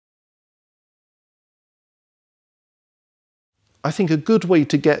I think a good way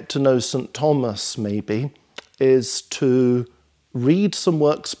to get to know St. Thomas, maybe, is to read some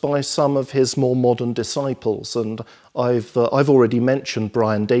works by some of his more modern disciples. And I've already mentioned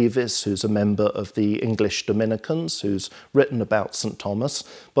Brian Davis, who's a member of the English Dominicans, who's written about St. Thomas.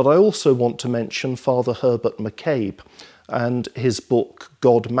 But I also want to mention Father Herbert McCabe and his book,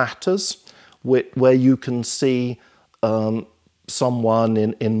 God Matters, where you can see someone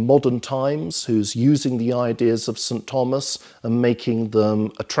in modern times who's using the ideas of St. Thomas and making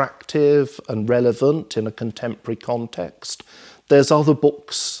them attractive and relevant in a contemporary context. There's other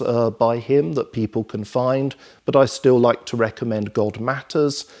books by him that people can find, but I still like to recommend God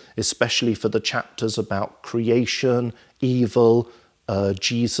Matters, especially for the chapters about creation, evil,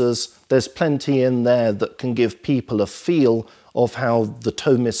 Jesus. There's plenty in there that can give people a feel of how the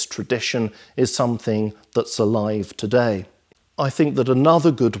Thomist tradition is something that's alive today. I think that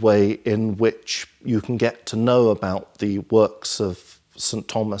another good way in which you can get to know about the works of St.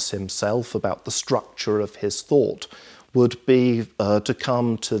 Thomas himself, about the structure of his thought, would be to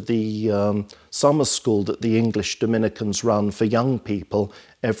come to the summer school that the English Dominicans run for young people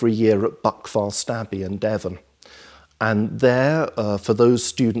every year at Buckfast Abbey in Devon. And there, for those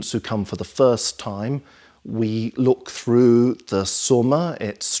students who come for the first time, we look through the Summa,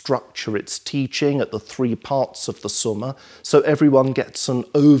 its structure, its teaching, at the three parts of the Summa, so everyone gets an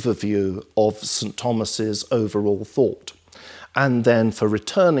overview of St. Thomas's overall thought. And then for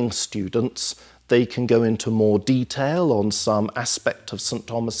returning students, they can go into more detail on some aspect of St.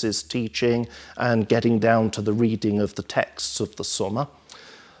 Thomas's teaching and getting down to the reading of the texts of the Summa.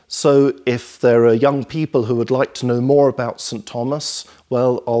 So if there are young people who would like to know more about St. Thomas,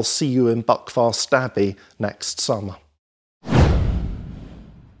 well, I'll see you in Buckfast Abbey next summer.